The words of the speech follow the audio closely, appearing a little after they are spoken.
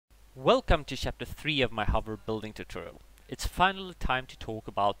Welcome to chapter 3 of my hover building tutorial. It's finally time to talk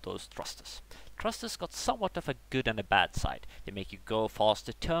about those thrusters. Thrusters got somewhat of a good and a bad side. They make you go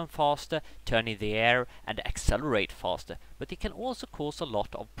faster, turn in the air and accelerate faster, but they can also cause a lot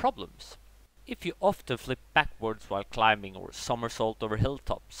of problems. If you often flip backwards while climbing or somersault over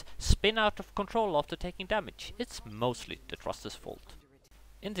hilltops, spin out of control after taking damage, it's mostly the thruster's fault.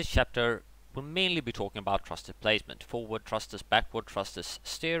 In this chapter, we'll mainly be talking about thruster placement, forward thrusters, backward thrusters,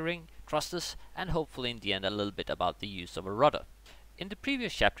 steering, thrusters, and hopefully in the end a little bit about the use of a rudder. In the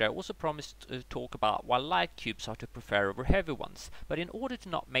previous chapter I also promised to talk about why light cubes are to prefer over heavy ones, but in order to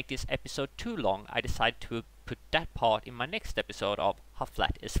not make this episode too long I decided to put that part in my next episode of How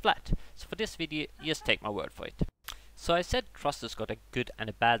Flat is Flat. So for this video, just take my word for it. So I said thrusters got a good and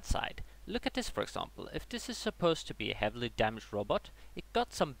a bad side. Look at this for example. If this is supposed to be a heavily damaged robot, it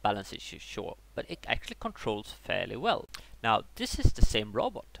got some balance issues, sure, but it actually controls fairly well. Now this is the same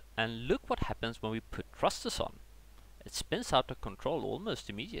robot, and look what happens when we put thrusters on. It spins out of control almost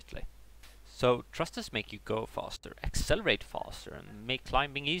immediately. So thrusters make you go faster, accelerate faster, and make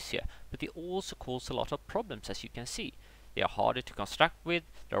climbing easier, but they also cause a lot of problems, as you can see. They are harder to construct with,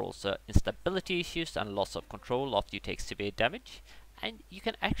 there are also instability issues and loss of control after you take severe damage, and you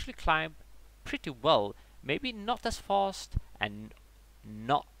can actually climb pretty well, maybe not as fast and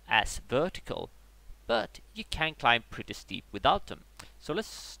not as vertical, but you can climb pretty steep without them. So let's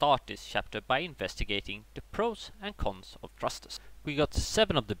start this chapter by investigating the pros and cons of thrusters. We got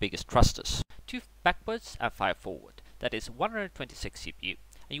 7 of the biggest thrusters, 2 backwards and 5 forward, that is 126 CPU.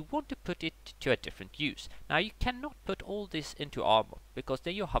 And you want to put it to a different use. Now you cannot put all this into armor, because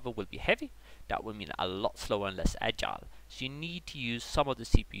then your hover will be heavy. That will mean a lot slower and less agile. So you need to use some of the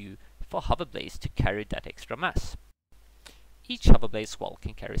CPU for hover blades to carry that extra mass. Each hover blade swell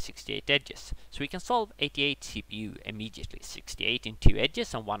can carry 68 edges, so we can solve 88 CPU immediately, 68 in 2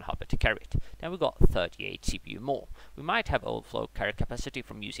 edges and 1 hover to carry it. Then we got 38 CPU more. We might have overflow carry capacity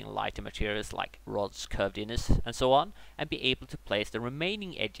from using lighter materials like rods, curved inners and so on, and be able to place the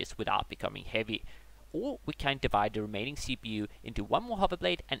remaining edges without becoming heavy. Or we can divide the remaining CPU into 1 more hover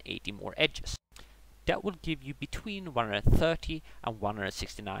blade and 80 more edges. That will give you between 130 and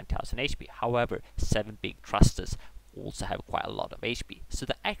 169,000 HP. However, 7 big thrusters also have quite a lot of HP, so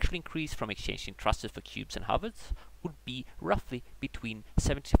the actual increase from exchanging thrusters for cubes and hovers would be roughly between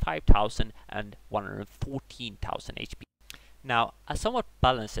 75,000 and 114,000 HP. Now, a somewhat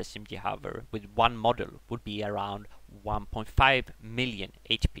balanced SMG hover with one model would be around 1.5 million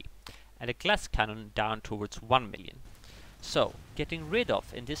HP, and a glass cannon down towards 1 million. So, getting rid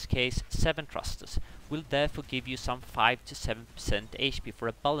of, in this case, 7 thrusters will therefore give you some 5 to 7% HP for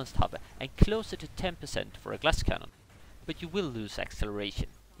a balanced hover and closer to 10% for a glass cannon. But you will lose acceleration.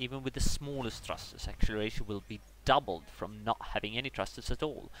 Even with the smallest thrusters, acceleration will be doubled from not having any thrusters at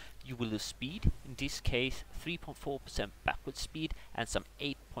all. You will lose speed, in this case 3.4% backward speed and some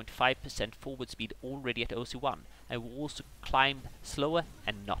 8.5% forward speed already at OC1, and will also climb slower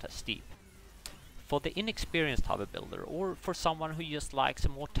and not as steep. For the inexperienced hover builder, or for someone who just likes a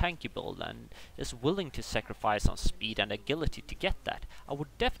more tanky build and is willing to sacrifice on speed and agility to get that, I would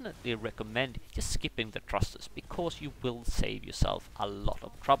definitely recommend just skipping the thrusters, because you will save yourself a lot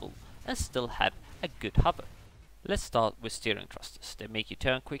of trouble and still have a good hover. Let's start with steering thrusters. They make you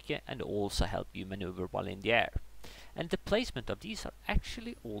turn quicker and also help you maneuver while in the air. And the placement of these are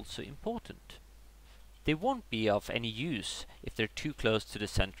actually also important. They won't be of any use if they're too close to the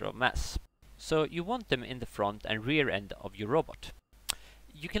center of mass. So you want them in the front and rear end of your robot.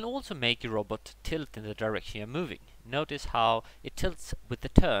 You can also make your robot tilt in the direction you're moving. Notice how it tilts with the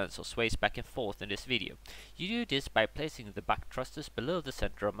turns or sways back and forth in this video. You do this by placing the back thrusters below the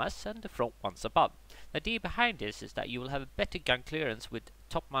center of mass and the front ones above. The idea behind this is that you will have a better gun clearance with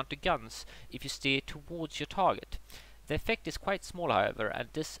top mounted guns if you steer towards your target. The effect is quite small however, and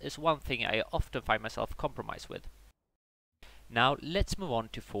this is one thing I often find myself compromised with. Now let's move on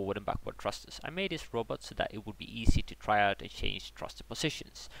to forward and backward thrusters. I made this robot so that it would be easy to try out and change thruster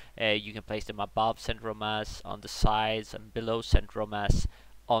positions. You can place them above center of mass, on the sides, and below center of mass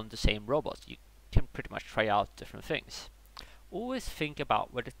on the same robot. You can pretty much try out different things. Always think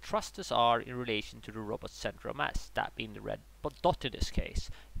about where the thrusters are in relation to the robot's center of mass, that being the red dot in this case.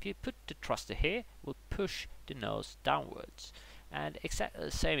 If you put the thruster here, it will push the nose downwards. And exactly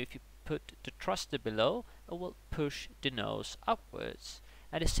the same if you put the thruster below, it will push the nose upwards.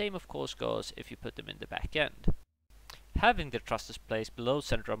 And the same of course goes if you put them in the back end. Having the thrusters placed below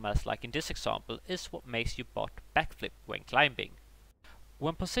center of mass like in this example is what makes your bot backflip when climbing.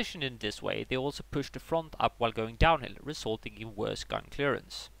 When positioned in this way, they also push the front up while going downhill, resulting in worse gun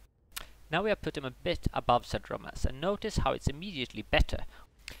clearance. Now we have put them a bit above center of mass, and notice how it's immediately better.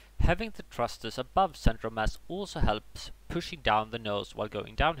 Having the thrusters above center of mass also helps pushing down the nose while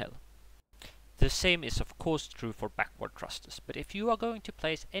going downhill. The same is of course true for backward thrusters, but if you are going to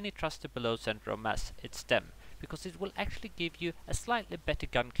place any thruster below center of mass, it's them, because it will actually give you a slightly better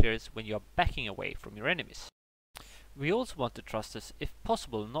gun clearance when you are backing away from your enemies. We also want the thrusters, if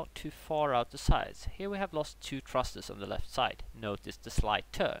possible, not too far out the sides. Here we have lost 2 thrusters on the left side. Notice the slight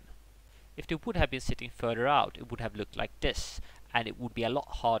turn. If they would have been sitting further out, it would have looked like this, and it would be a lot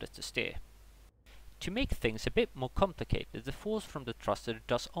harder to steer. To make things a bit more complicated, the force from the thruster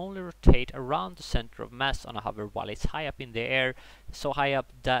does only rotate around the center of mass on a hover while it's high up in the air, so high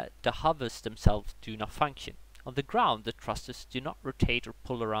up that the hovers themselves do not function. On the ground, the thrusters do not rotate or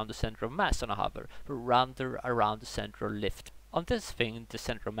pull around the center of mass on a hover, but rather around the center of lift. On this thing, the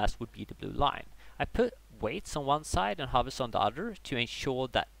center of mass would be the blue line. I put weights on one side and hovers on the other to ensure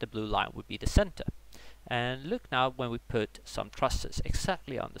that the blue line would be the center. And look now when we put some thrusters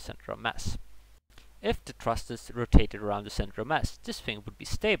exactly on the center of mass. If the thrusters rotated around the center of mass, this thing would be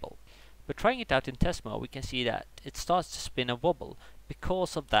stable. But trying it out in test mode, we can see that it starts to spin and wobble.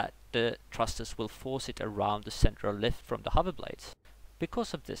 Because of that, the thrusters will force it around the center of lift from the hover blades.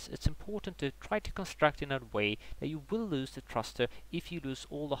 Because of this, it's important to try to construct in a way that you will lose the thruster if you lose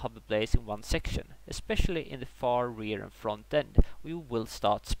all the hover blades in one section, especially in the far rear and front end, where you will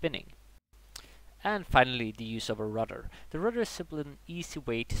start spinning. And finally, the use of a rudder. The rudder is simply an easy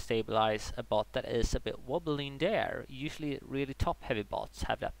way to stabilize a bot that is a bit wobbly in the air. Usually really top heavy bots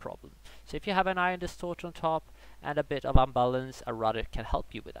have that problem. So if you have an iron distortion on top and a bit of unbalance, a rudder can help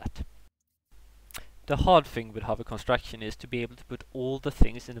you with that. The hard thing with hover construction is to be able to put all the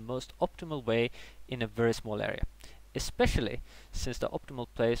things in the most optimal way in a very small area. Especially since the optimal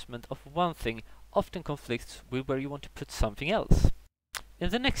placement of one thing often conflicts with where you want to put something else. In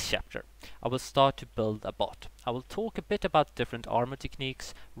the next chapter, I will start to build a bot. I will talk a bit about different armor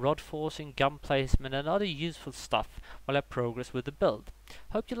techniques, rod forcing, gun placement and other useful stuff while I progress with the build.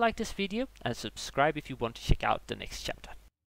 Hope you like this video and subscribe if you want to check out the next chapter.